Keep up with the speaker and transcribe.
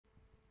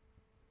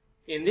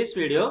In this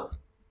video,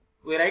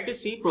 we write a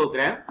C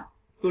program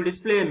to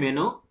display a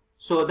menu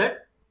so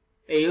that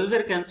a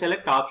user can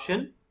select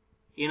option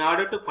in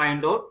order to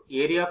find out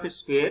area of a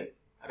square,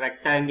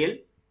 rectangle,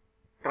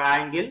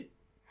 triangle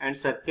and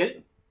circle.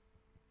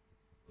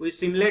 We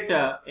simulate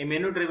a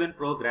menu driven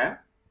program,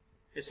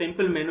 a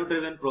simple menu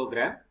driven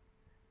program.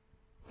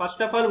 First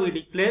of all, we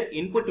declare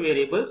input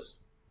variables.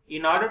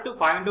 In order to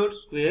find out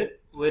square,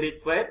 we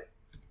require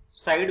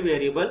side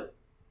variable,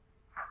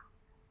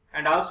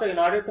 and also in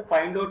order to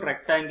find out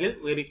rectangle,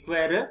 we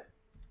require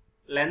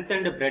length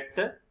and breadth,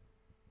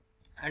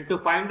 and to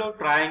find out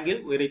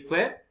triangle, we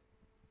require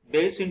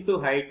base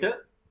into height.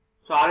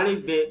 So already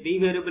b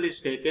variable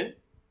is taken,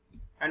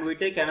 and we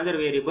take another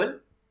variable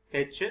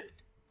h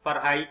for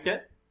height,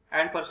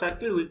 and for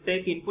circle we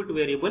take input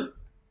variable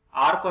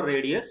r for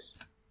radius.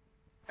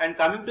 And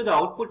coming to the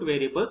output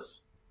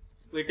variables,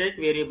 we take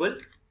variable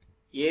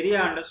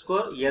area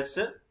underscore s,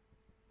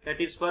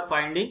 that is for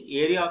finding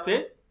area of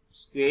a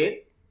square,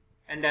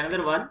 and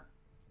another one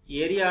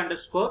area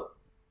underscore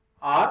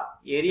r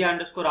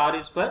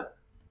is for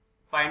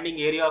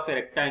finding area of a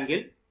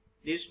rectangle.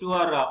 These two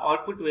are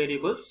output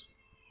variables.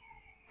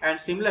 And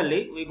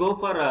similarly, we go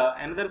for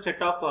another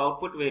set of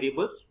output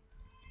variables,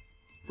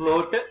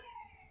 float,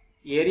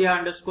 area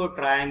underscore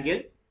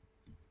triangle,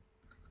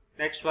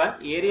 next one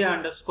area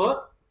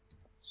underscore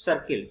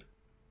circle.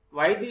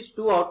 Why these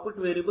two output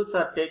variables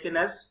are taken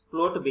as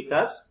float?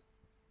 Because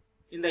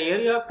in the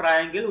area of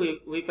triangle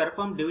we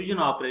perform division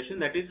operation,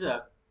 that is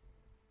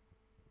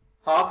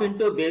half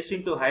into base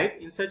into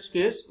height. In such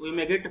case we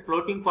may get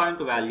floating point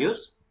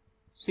values.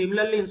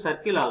 Similarly in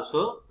circle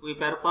also we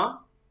perform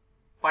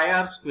pi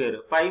r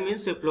square. Pi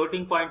means a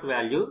floating point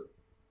value.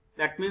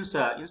 That means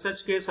in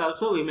such case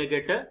also we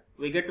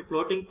get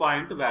floating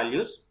point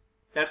values.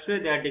 That's why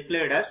they are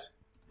declared as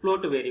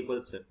float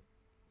variables.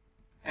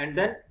 And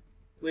then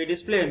we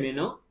display a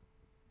menu.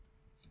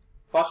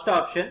 First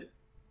option,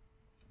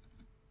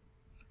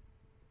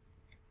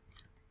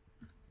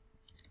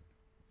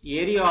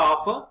 area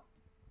of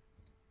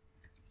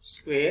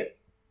square,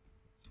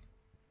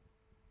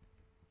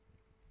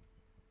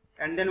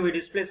 and then we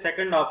display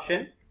second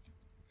option,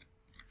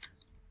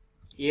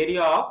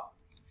 area of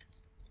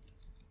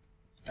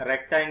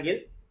rectangle,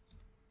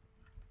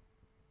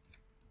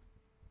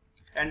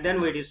 and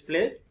then we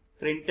display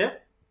printf.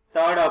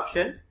 Third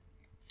option,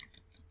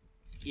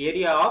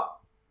 area of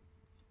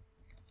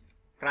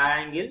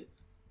triangle,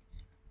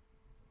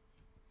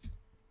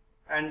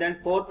 and then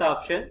fourth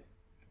option,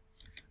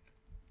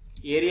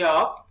 area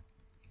of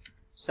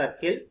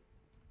circle.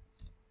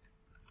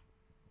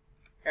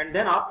 And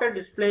then after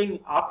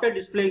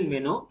displaying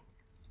menu,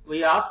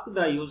 we ask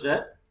the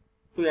user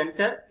to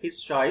enter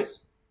his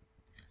choice.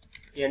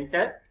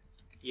 Enter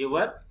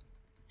your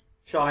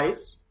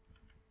choice,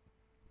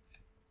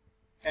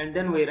 and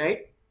then we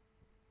write,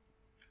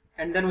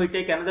 and then we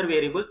take another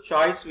variable,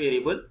 choice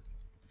variable,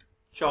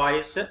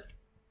 choice,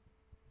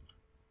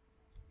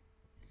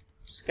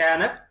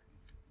 scanf,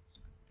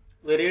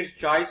 we read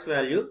choice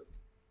value,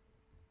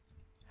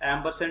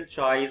 ampersand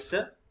choice,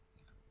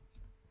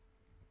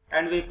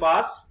 and we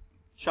pass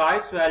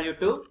choice value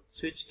to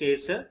switch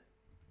case.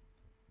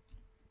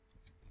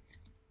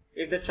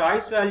 If the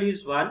choice value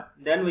is 1,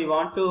 then we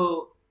want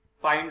to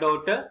find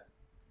out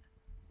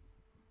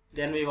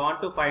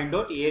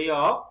area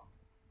of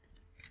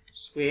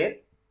square.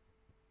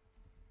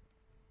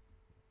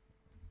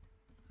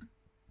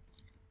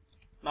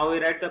 Now we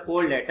write the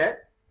code letter.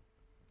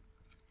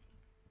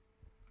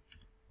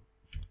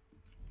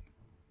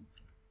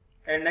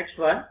 And next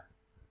one,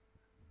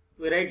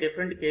 we write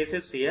different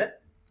cases here.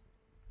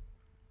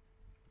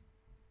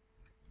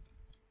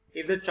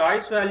 If the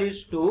choice value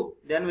is 2,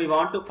 then we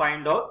want to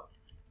find out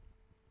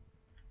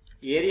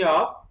area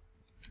of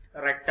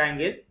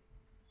rectangle.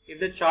 If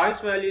the choice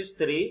value is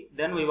 3,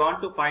 then we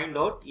want to find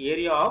out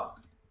area of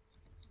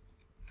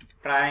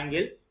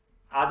triangle.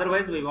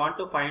 Otherwise we want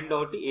to find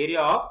out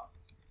area of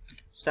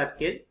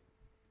circle.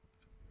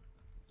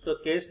 So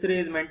case 3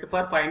 is meant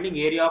for finding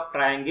area of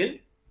triangle.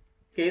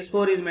 Case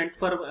 4 is meant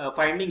for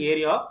finding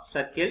area of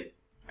circle.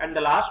 And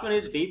the last one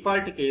is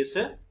default case.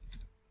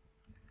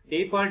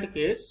 Default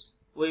case,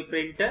 we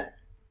print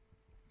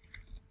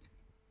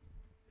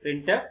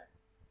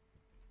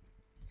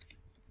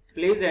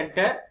please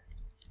enter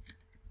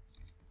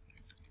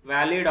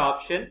valid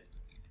option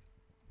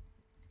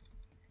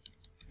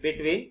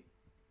between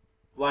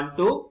 1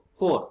 to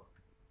 4.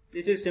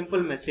 This is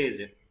simple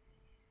message.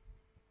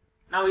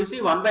 Now we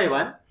see one by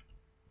one.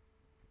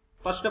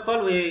 First of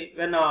all,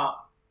 when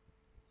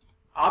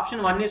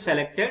option 1 is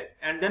selected,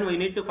 and then we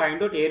need to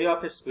find out area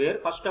of a square.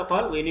 First of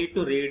all, we need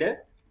to read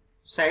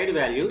side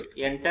value,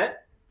 enter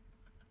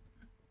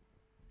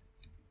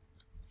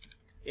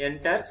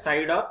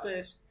side of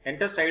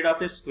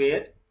a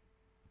square,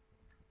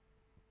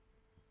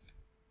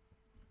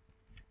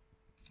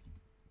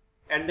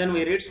 and then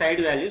we read side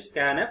value,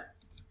 scanf,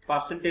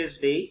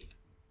 %d,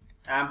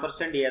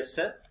 ampersand s,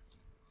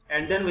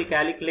 and then we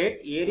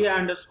calculate area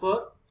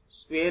underscore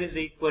square is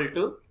equal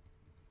to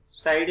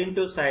side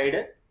into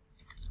side,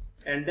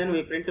 and then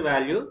we print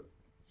value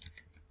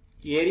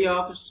area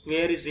of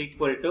square is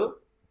equal to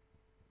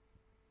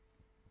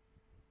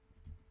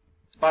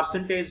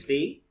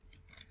 %d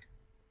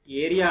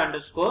area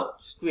underscore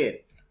square.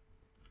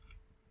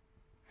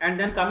 And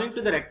then coming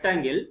to the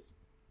rectangle,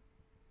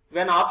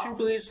 when option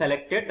 2 is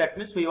selected, that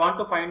means we want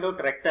to find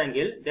out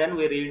rectangle, then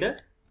we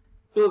read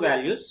two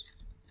values,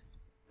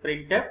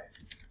 printf,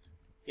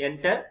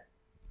 enter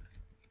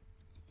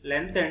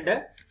length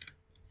and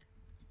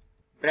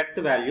breadth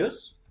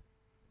values,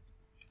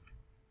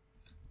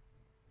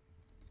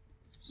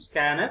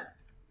 scanf,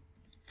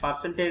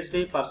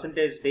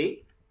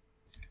 %d,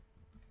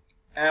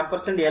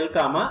 ampersand L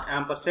comma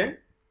ampersand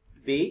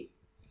B,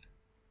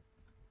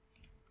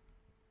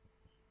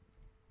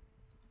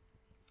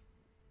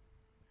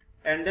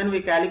 and then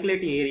we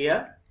calculate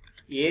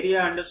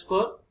area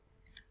underscore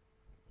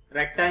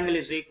rectangle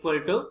is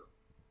equal to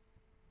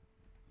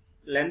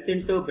length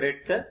into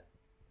breadth,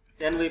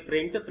 then we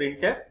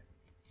printf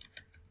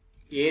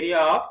area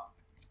of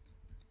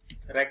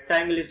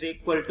rectangle is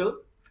equal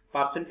to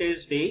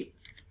 %d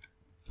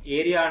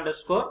area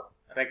underscore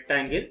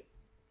rectangle.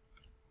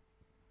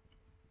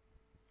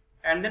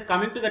 And then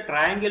coming to the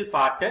triangle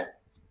part,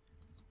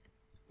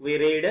 we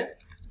read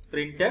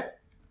printf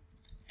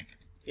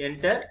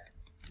enter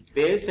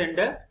base and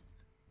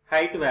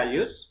height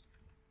values,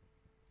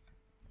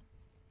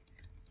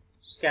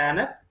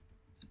 scanf,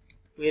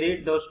 we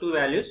read those two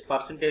values,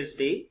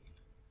 %d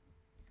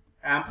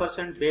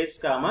ampersand base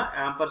comma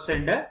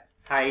ampersand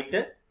height,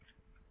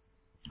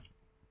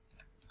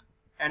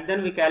 and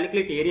then we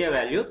calculate area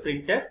value,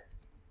 printf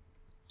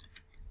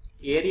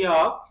area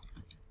of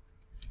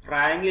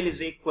triangle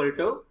is equal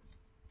to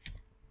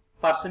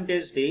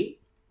 %d.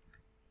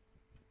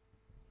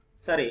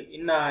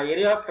 In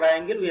area of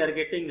triangle we are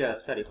getting,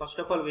 first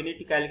of all we need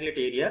to calculate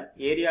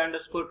area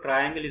underscore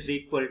triangle is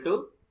equal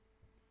to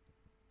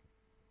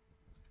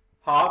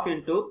half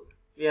into,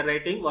 we are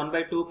writing 1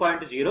 by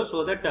 2.0,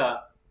 so that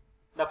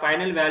the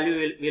final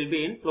value will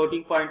be in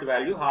floating point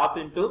value, half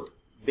into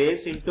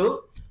base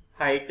into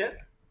height.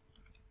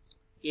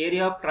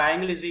 Area of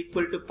triangle is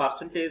equal to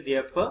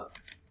 %f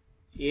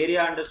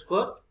area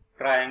underscore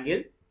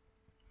triangle.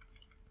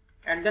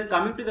 And then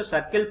coming to the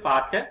circle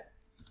part,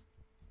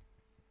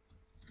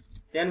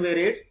 then we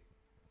read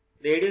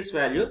radius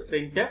value,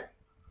 printf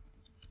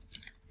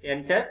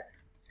enter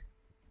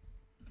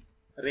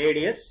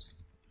radius,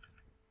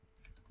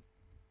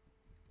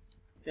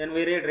 then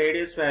we read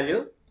radius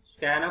value,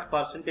 scanf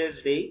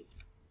 %d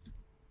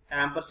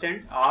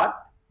ampersand r,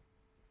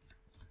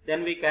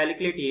 then we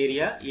calculate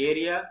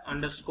area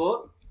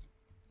underscore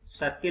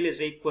circle is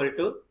equal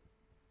to,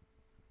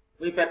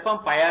 we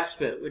perform pi r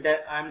square,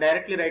 I am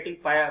directly writing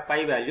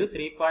pi value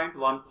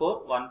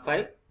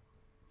 3.1415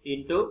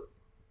 into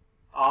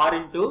r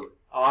into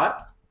r,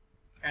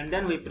 and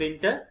then we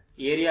print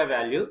area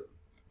value,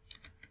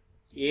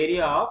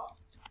 area of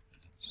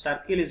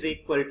circle is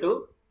equal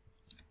to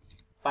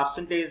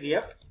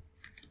 %f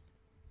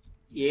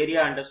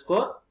area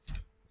underscore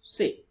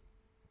c.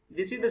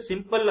 This is the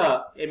simple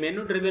a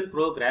menu driven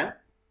program.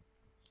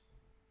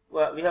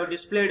 We have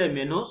displayed a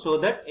menu so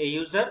that a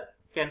user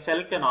can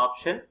select an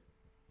option.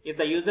 If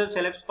the user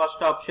selects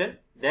first option,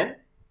 then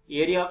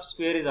area of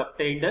square is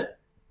obtained.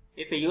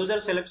 If a user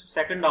selects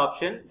second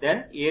option,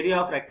 then area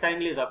of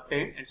rectangle is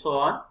obtained, and so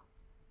on.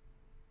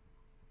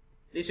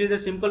 This is the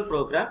simple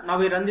program. Now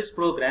we run this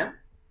program.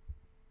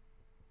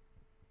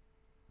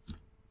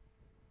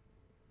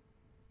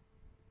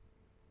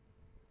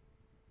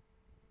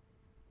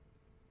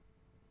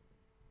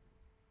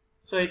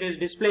 So it is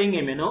displaying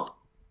a menu.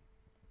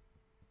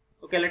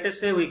 Okay, let us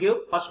say we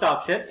give first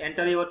option,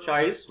 enter your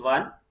choice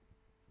 1.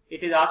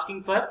 It is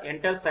asking for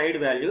enter side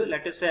value.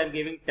 Let us say I am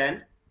giving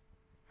 10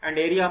 and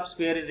area of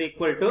square is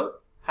equal to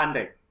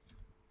 100.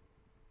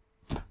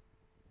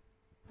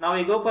 Now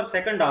we go for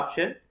second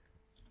option,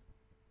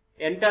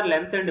 enter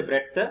length and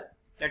breadth.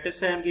 Let us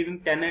say I am giving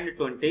 10 and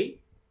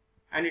 20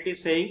 and it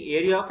is saying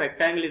area of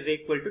rectangle is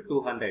equal to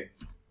 200.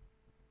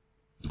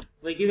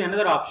 We give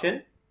another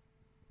option,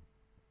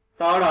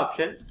 third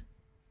option,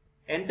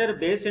 enter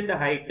base and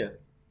height.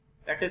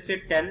 Let us say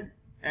 10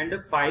 and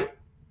 5.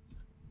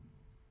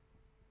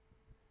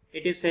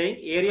 It is saying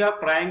area of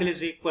triangle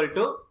is equal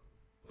to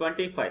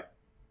 25.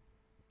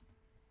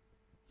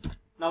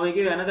 Now we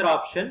give another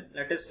option.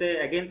 Let us say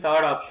again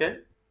third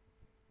option,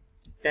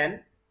 10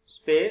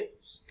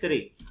 space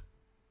 3.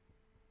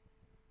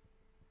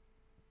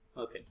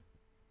 Okay.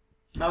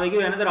 Now we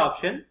give another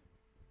option,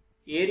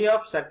 area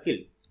of circle,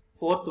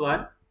 fourth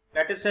one.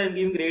 Let us say I am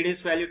giving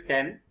radius value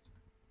 10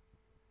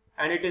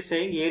 and it is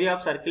saying area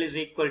of circle is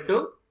equal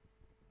to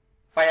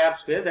pi r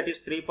square, that is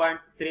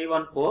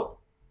 3.314.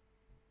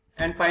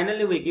 And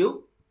finally we give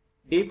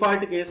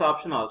default case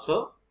option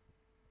also.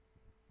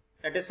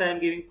 Let us say I am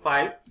giving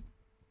 5.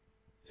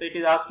 So it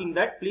is asking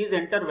that please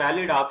enter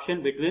valid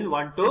option between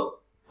 1 to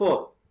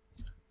 4.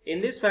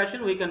 In this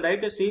fashion we can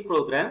write a C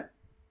program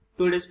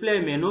to display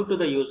a menu to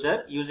the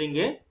user using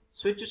a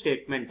switch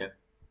statement.